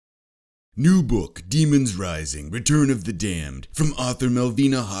New book, Demons Rising, Return of the Damned, from author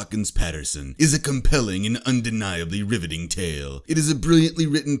Melvina Hawkins-Patterson, is a compelling and undeniably riveting tale. It is a brilliantly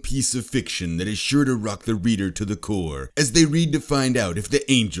written piece of fiction that is sure to rock the reader to the core, as they read to find out if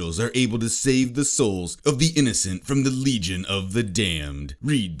the angels are able to save the souls of the innocent from the legion of the damned.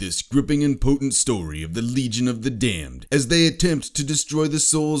 Read this gripping and potent story of the legion of the damned, as they attempt to destroy the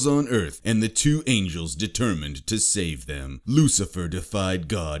souls on earth, and the two angels determined to save them. Lucifer defied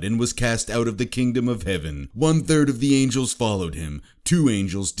God and was cast out of the kingdom of heaven. 1/3 of the angels followed him. 2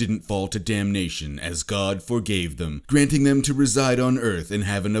 angels didn't fall to damnation, as God forgave them, granting them to reside on earth and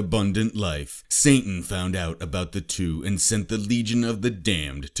have an abundant life. Satan found out about the 2 and sent the legion of the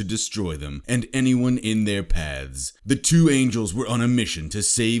damned to destroy them and anyone in their paths. The 2 angels were on a mission to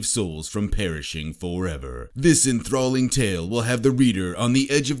save souls from perishing forever. This enthralling tale will have the reader on the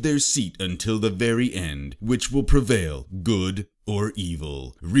edge of their seat until the very end, which will prevail, good or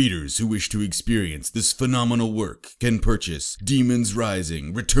evil. Readers who wish to experience this phenomenal work can purchase Demons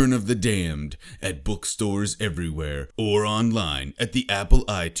Rising, Return of the Damned at bookstores everywhere or online at the Apple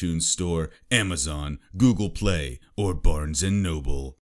iTunes Store, Amazon, Google Play, or Barnes & Noble.